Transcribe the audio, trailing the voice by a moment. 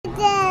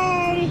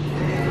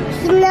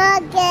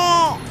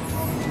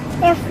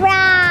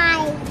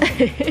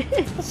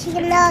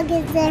Chicken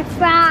nuggets and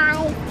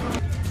fries.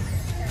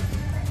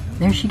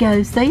 There she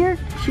goes. There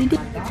she did.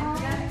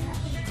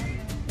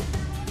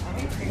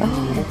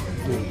 Oh.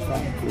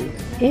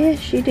 Yeah,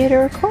 she did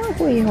her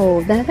cartwheel.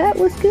 Now that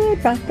was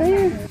good right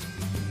there.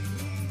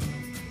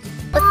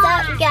 What's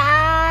up,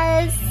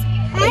 guys?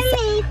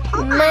 It's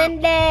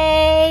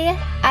Monday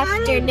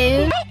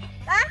afternoon.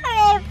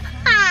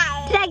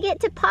 Did I get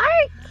to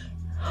park?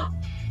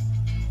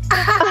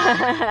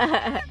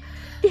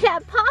 Did I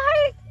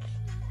park?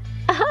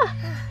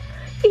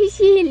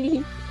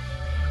 Silly.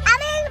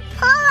 I'm in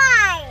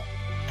park.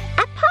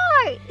 I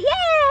parked.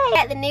 Yay!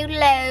 At the new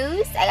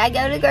Lowe's. I gotta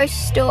go to the grocery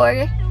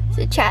store.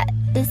 So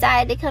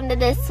decided to come to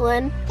this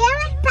one. Give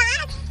us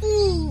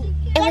Patsy.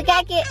 And we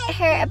gotta get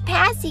her a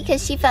passy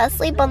because she fell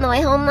asleep on the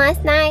way home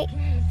last night.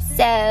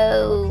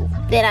 So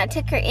then I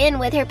took her in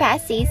with her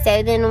passy.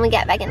 So then when we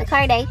got back in the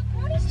car today,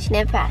 she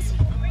didn't have a passy.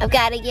 I've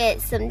got to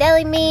get some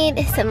deli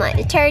meat, some like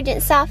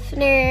detergent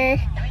softener,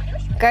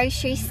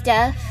 grocery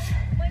stuff,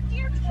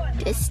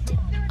 just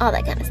all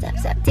that kind of stuff.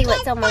 So see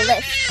what's on my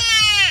list.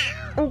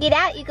 And get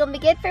out. You gonna be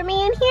good for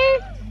me in here?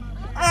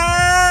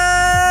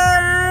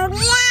 Yeah.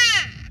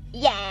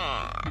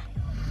 Yeah.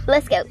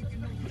 Let's go.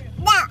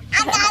 No,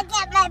 I gotta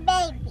get my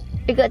baby.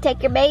 You're gonna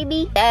take your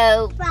baby?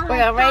 So we're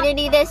gonna run and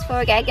do this before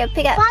we gotta go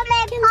pick up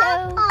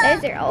Kinzo.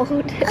 Those are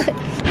old.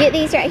 Get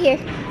these right here.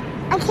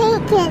 I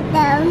can't get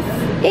those.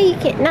 Yeah, you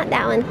can't. Not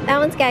that one. That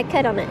one's got a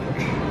cut on it.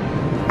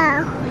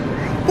 Oh.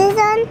 This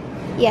one?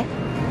 Yeah.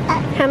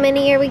 How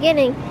many are we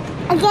getting?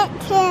 I get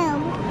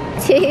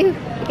 2. 2?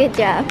 Good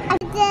job.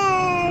 And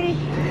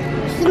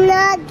then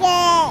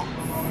nuggets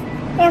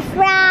and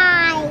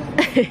fries.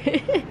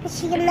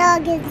 Chicken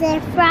nuggets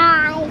and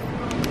fries.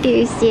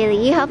 You're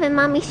silly. You helping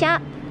mommy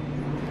shop?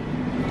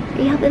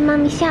 You helping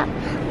mommy shop?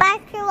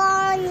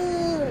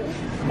 Macaroni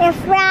and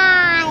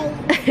fries.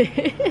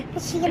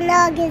 Chicken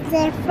nuggets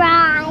and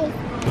fries.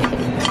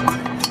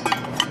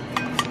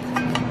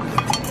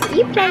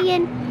 You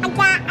playing?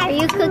 Are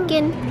you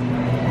cooking?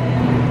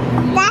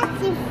 That's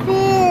the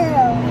food.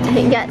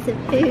 I got some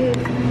food.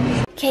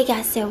 Okay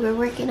guys, so we're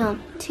working on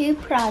 2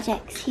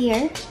 projects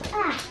here.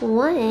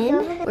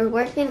 One, we're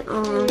working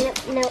on...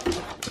 No.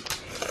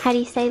 How do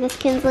you say this,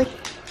 Kinsley?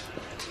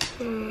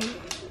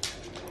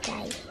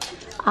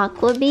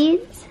 Aqua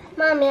beads.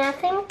 Mommy, I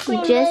think We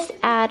just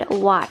add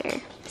water.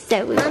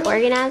 So we've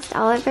organized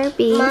all of our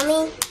beads.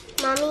 Mommy?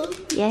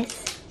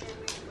 Yes.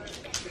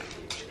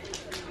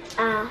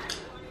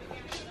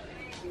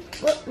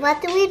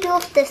 What do we do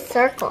with this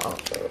circle?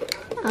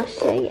 I'll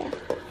show you.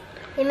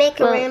 You make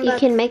a rainbow. You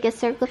can make a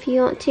circle if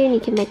you want to, and you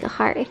can make a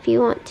heart if you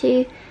want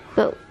to.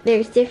 But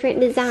there's different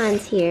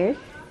designs here.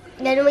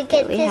 Then we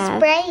get to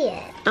spray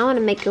it. I want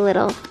to make a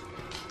little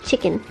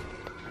chicken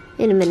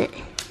in a minute.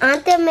 I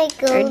want to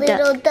make a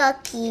little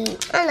ducky.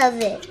 I love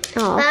it.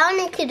 Oh. But I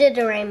want to do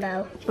the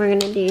rainbow. We're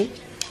gonna do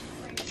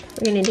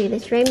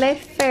this rainbow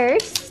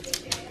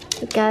first.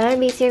 We've got our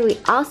beads here. We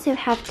also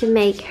have to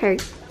make her.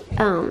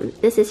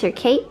 This is her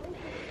cape.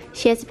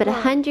 She has to put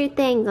 100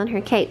 things on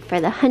her cape for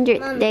the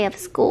 100th day of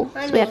school.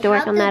 So we have to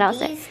work on that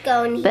also.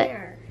 But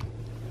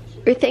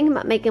we're thinking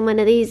about making one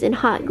of these and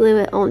hot glue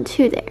it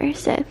onto there.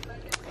 So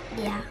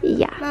yeah.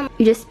 Mom.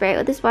 You just spray it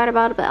with this water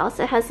bottle, but it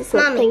also has this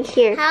little thing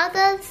here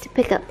to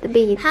pick up the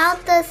beads. How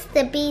does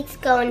the beads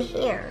go in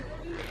here?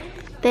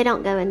 They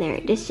don't go in there.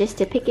 It's just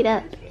to pick it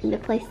up and to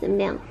place them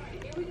down.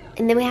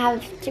 And then we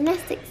have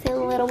gymnastics in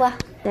a little while.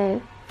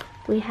 So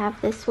we have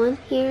this one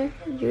here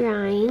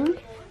drying.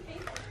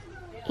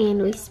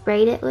 And we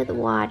sprayed it with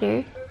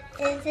water.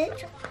 Is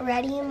it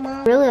ready,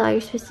 Mom? Really, all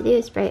you're supposed to do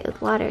is spray it with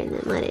water and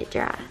then let it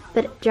dry.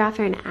 But it dry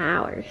for an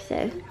hour,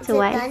 so it's a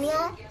waste. Done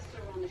yet?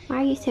 Why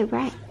are you so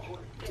bright?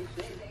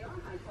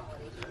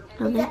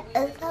 Is it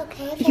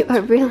okay? You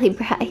are really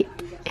bright.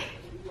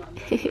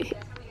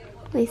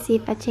 Let me see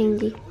if I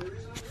change you.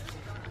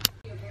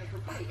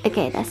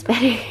 Okay, that's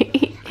better.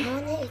 I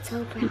want it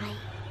so bright.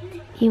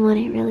 You want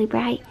it really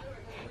bright?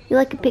 You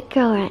look a big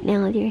girl right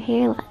now with your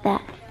hair like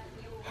that.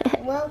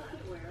 Well,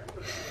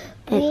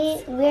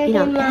 you we're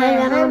don't doing put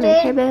it on the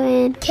turbo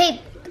in. Cape.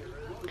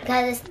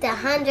 Because it's the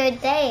 100th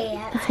day.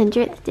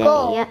 100th day,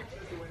 Goal. yep.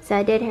 So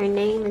I did her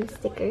name and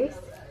stickers,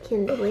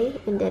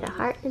 Kinsley, and did a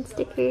heart and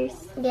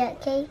stickers. Yeah,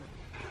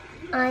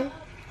 K-I-N-S.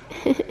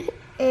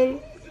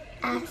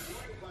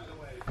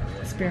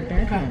 Spirit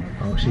Bear Home.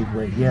 Oh, she's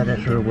way, yeah,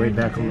 that's her way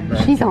back on the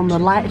back. She's on the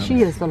last.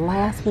 She is the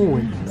last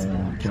one.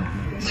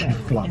 She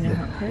flopped it.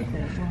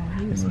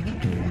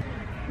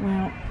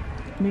 Well,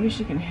 maybe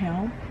she can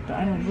help, but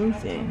I know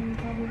Ruthie,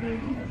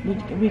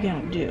 we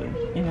gotta do,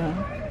 you know.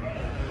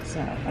 So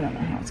I don't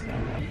know how it's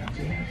gonna go.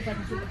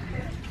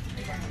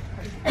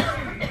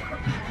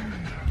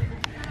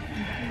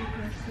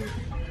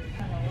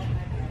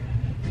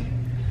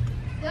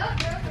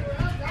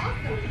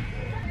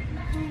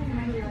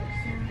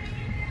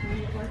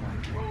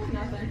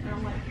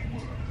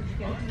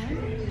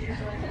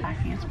 I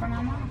can't spring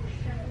them off.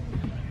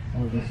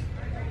 Oh, this.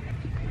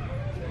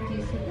 Do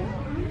you see that?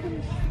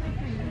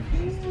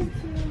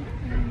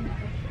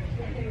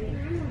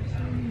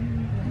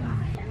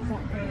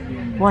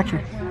 Watch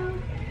her.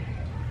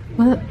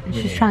 Look,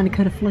 she's trying to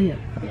cut a flip.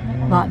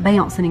 Like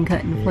bouncing and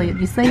cutting the flip.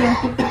 You see her?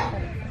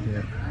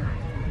 Yeah.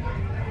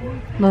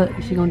 Look,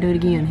 she's going to do it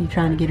again. He's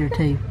trying to get her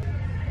too.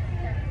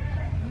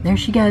 There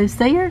she goes.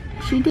 See her?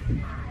 She did.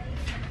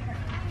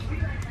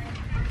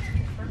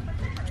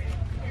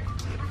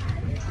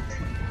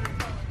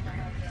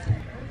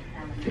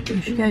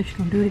 There she goes. She's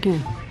going to do it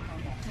again.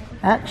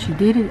 Oh, she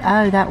did it.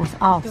 Oh, that was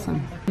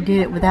awesome. She did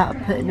it without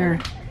putting her...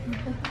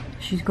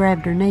 She's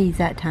grabbed her knees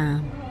that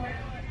time.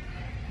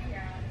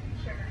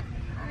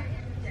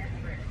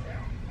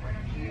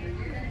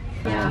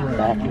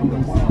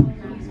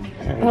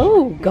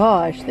 Oh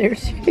gosh, there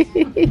she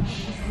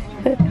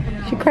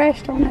she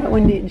crashed on that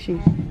one, didn't she?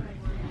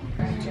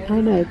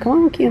 I know.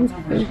 Come on,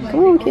 Kinsley.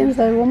 Come on,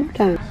 Kinsley, one more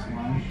time.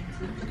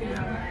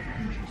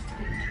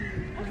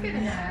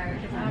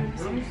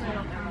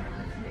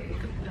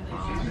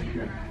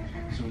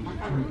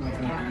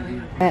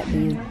 That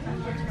then.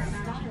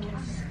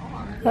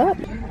 Up.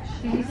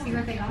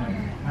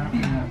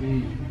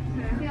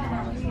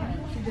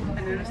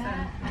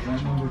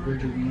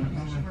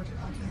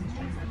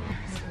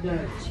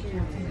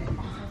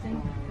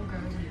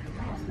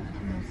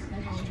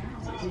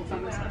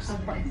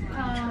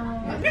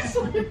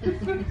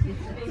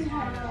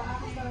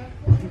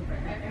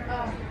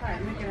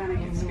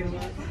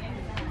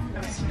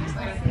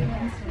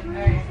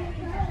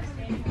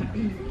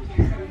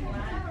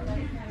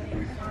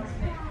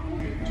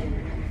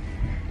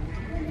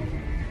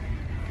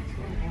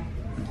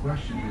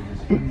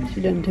 She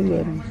done two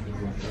of them.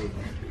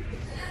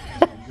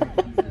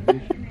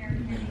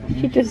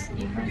 She just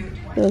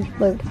does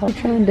flip. I'll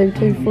try and do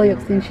two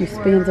flips, then she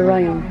spins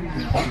around.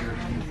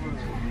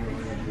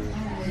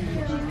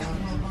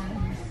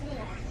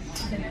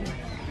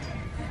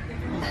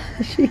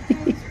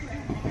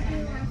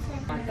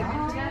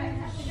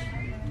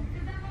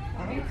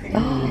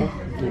 Oh.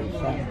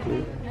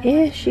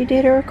 Yeah, she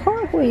did her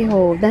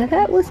cartwheel. Now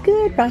that was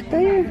good right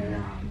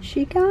there.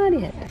 She got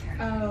it.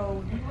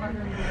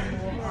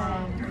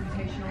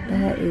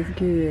 That is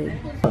good.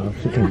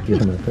 She's trying to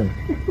get him a thing.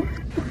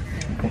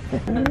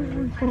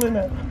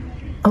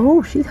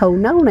 Oh, she's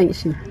holding on, ain't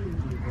she?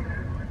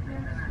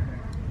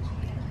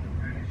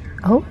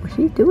 Oh,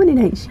 she's doing it,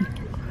 ain't she?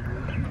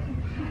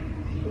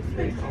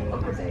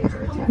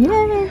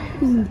 Yay!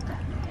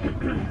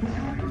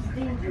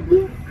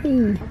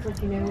 Yay!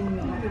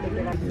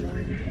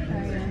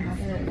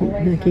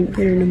 I can't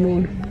get her no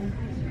more.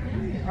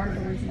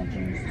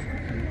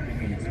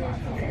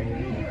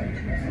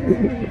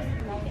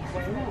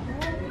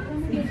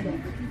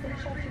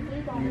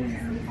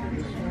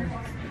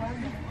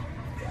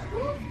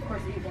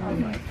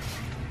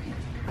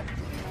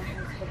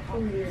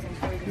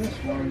 This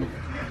one.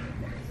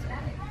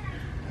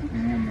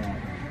 And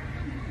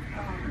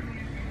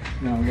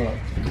now look.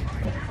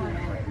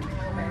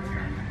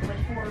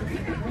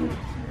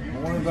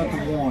 Don't worry about the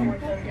one.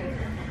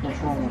 What's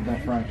wrong with that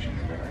fraction?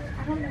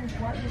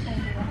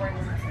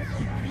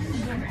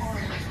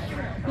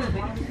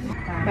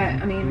 But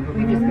I mean,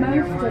 we just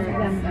most of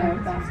them have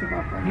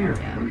basketball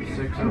programs.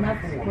 And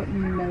that's what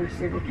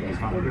most of the kids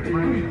would be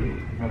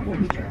trained.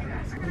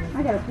 I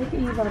got to pick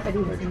Eve up at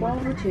either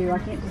 12 or 2. I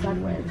can't decide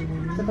which.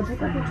 So if I pick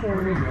her up at 12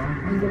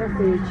 and get her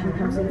food, she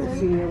comes into the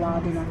studio while I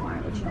do my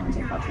client, which should only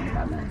take about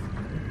 25 minutes.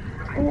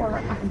 Or I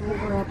can pick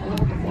her up a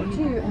little before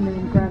 2 and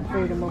then grab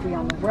food and we'll be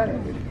on the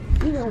road.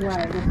 Either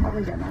way, we'll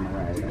probably get on the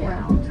road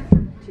around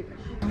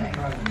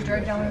 2-ish. We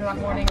drove down in the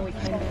morning, we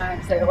came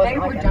back. So they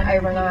were done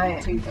overnight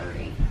at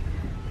 2:30.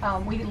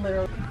 We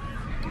literally.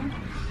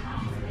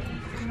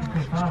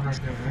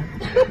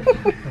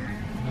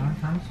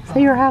 So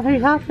you're having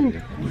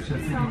something?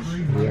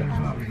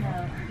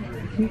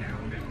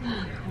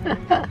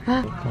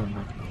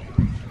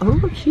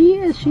 Oh, she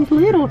is. She's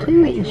little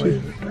too, isn't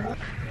she?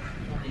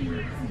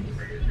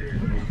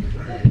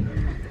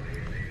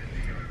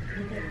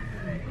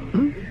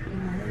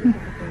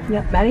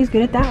 Yep, Maddie's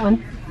good at that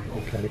one.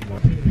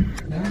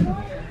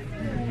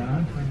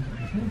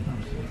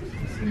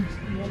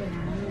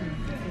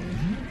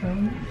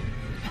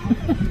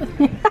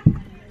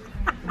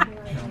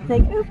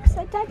 Like, oops,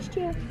 I touched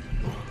you.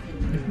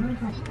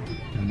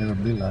 I'll never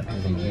be like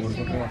that in the world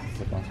before.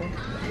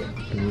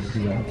 It would be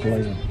out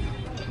playing.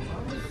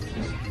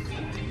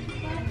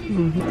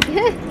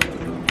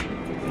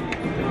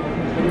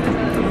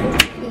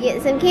 You get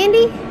some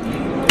candy?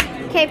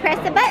 Okay, press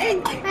the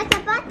button. Press the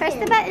button. Press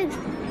the button.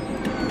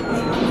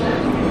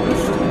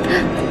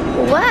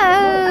 Whoa. Oh,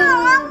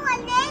 I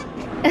want it.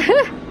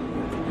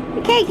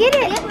 Okay, get it.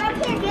 Get right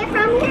here. Get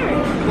from here.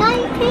 Got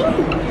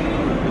candy.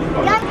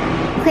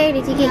 Claire,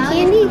 did you get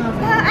candy? I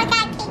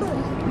got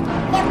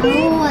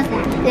candy.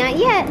 Not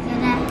yet.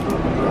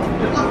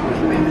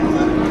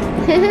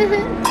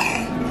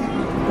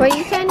 What are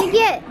you trying to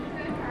get?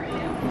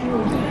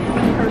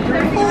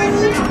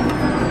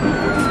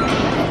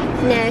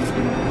 No.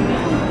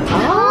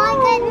 Oh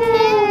my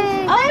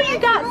goodness. Oh, you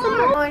got some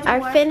more.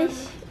 Our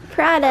finished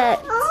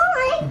product. Oh,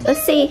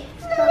 Let's see.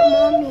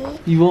 Mommy.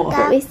 You want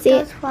Let me see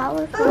it.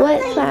 Flowers.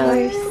 What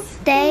flowers?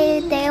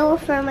 They were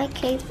for my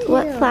cake too.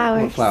 What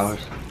flowers? What flowers?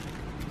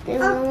 They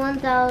were the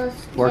ones I was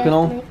Working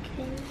on? making.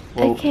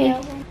 Well,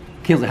 Okay.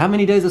 Kinsley, how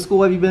many days of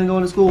school have you been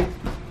going to school?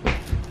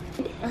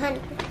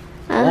 100.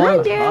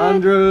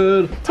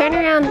 100. Turn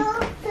around.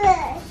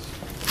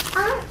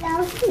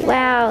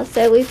 Wow,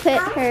 so we put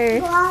her,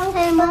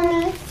 Hey,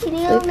 Mommy, can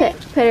you we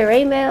put a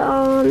rainbow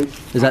on,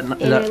 Is that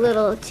and her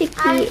little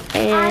chickie,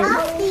 and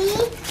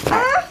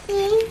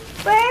see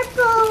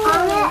purple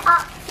on it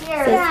up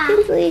here. says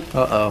Kinsley.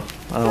 Uh-oh.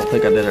 I don't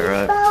think I did it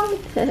right.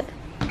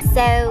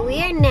 So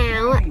we are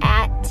now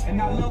at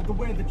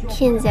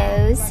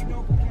Kenzo's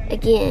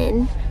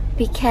again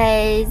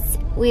because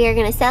we are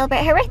going to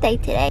celebrate her birthday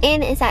today.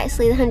 And it's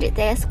actually the 100th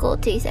day of school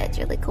too, so it's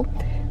really cool.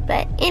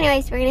 But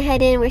anyways, we're going to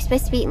head in. We're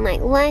supposed to be eating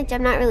like lunch.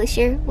 I'm not really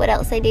sure what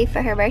else they do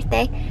for her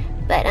birthday.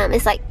 But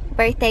it's like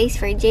birthdays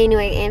for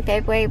January and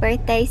February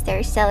birthdays.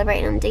 They're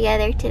celebrating them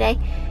together today.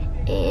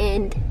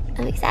 And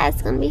I'm excited.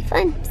 It's going to be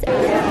fun. So,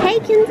 hey,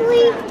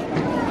 Kinsley.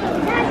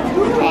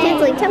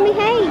 Kinsley, tell me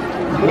hey.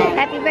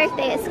 Happy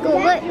birthday at school.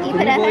 Look, you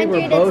put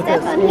 100 and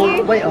stuff on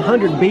here. Wait,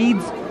 100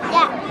 beads?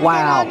 Yeah.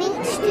 Wow. On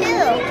each too.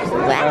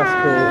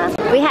 Wow.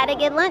 That's We had a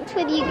good lunch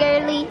with you,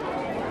 girly.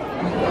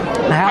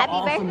 Happy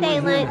awesome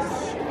birthday was this?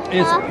 lunch.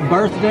 It's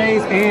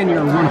birthdays and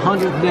your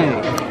 100th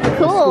day.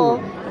 Cool.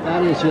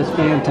 That is just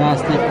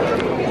fantastic.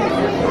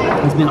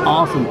 It's been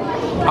awesome.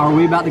 Are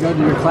we about to go to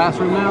your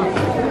classroom now?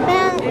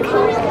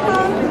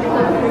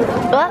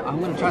 Well, I'm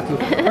gonna try to.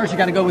 First, you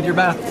gotta go with your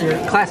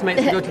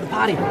classmates to go to the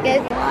potty.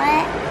 good.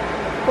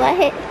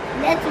 What?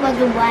 That's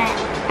wasn't wet.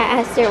 I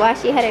asked her why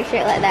she had her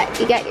shirt like that.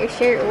 You got your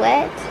shirt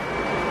wet?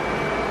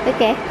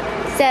 Okay.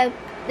 So,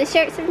 the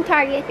shirt's from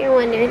Target if you're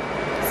wondering.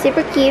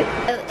 Super cute.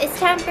 So, it's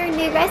time for a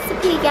new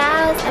recipe,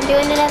 guys. I'm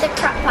doing another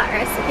crock pot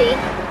recipe.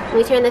 Let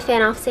me turn the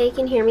fan off so you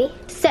can hear me.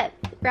 So,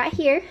 right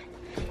here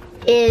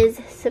is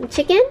some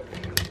chicken,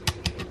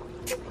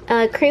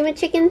 cream of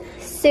chicken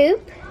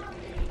soup,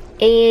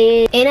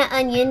 and an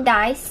onion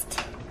diced,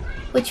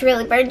 which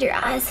really burned your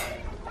eyes.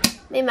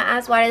 Made my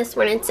eyes water this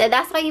morning. So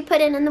that's all you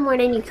put in the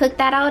morning. You cook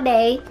that all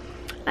day.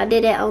 I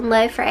did it on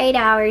low for 8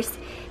 hours.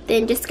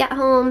 Then just got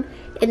home.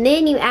 And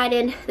then you add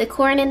in the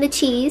corn and the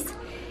cheese.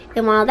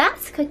 And while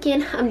that's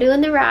cooking, I'm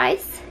doing the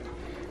rice.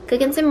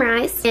 Cooking some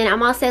rice. And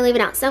I'm also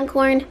leaving out some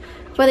corn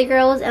for the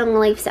girls. I'm going to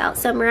leave out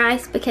some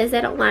rice because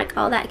they don't like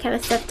all that kind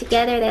of stuff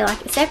together. They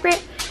like it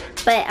separate.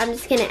 But I'm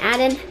just going to add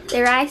in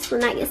the rice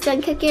when that gets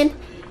done cooking.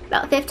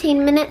 About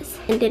 15 minutes.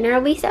 And dinner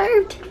will be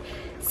served.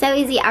 So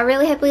easy. I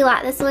really hope we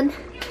like this one.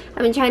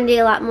 I've been trying to do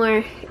a lot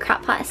more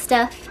crock pot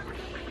stuff.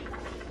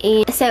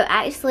 And so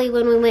actually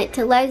when we went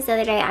to Lowe's the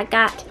other day, I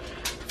got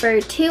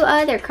for 2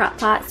 other crock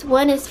pots.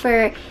 One is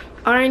for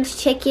orange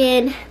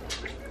chicken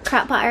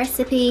crock pot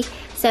recipe.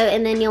 So,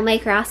 and then you'll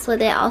make rice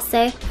with it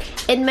also.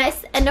 And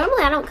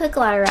normally I don't cook a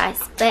lot of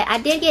rice, but I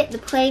did get the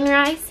plain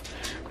rice.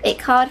 It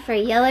called for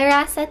yellow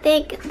rice, I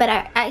think. But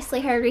I actually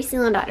heard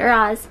recently on Dr.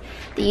 Oz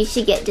that you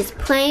should get just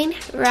plain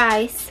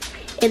rice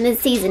and then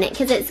season it.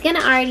 Because it's going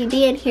to already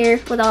be in here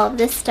with all of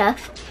this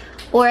stuff.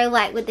 Or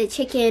like with the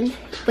chicken,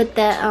 with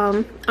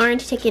the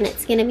orange chicken,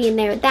 it's gonna be in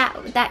there with that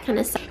kind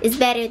of stuff. It's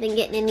better than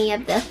getting any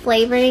of the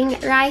flavoring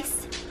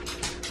rice.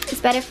 It's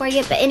better for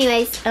you. But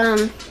anyways,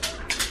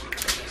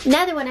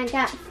 another one I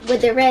got with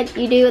the red,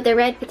 you do with the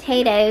red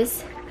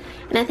potatoes.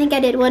 And I think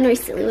I did one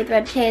recently with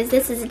red potatoes.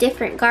 This is a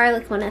different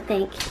garlic one, I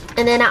think.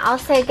 And then I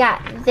also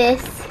got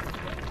this,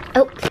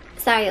 oh,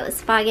 sorry, it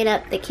was fogging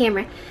up the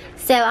camera.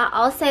 So I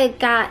also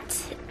got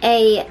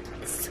a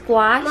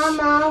squash.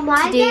 Mama,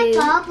 why is it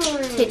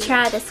bubbling? To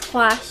try the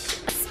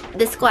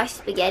squash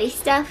spaghetti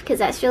stuff, because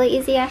that's really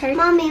easy, I heard.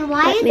 Mommy,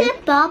 why is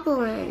it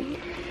bubbling?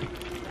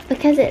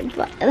 Because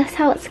that's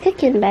how it's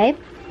cooking, babe.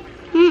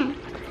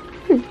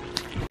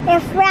 They're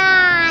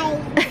fried.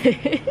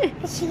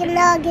 Chicken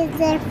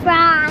nuggets are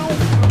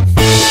fried.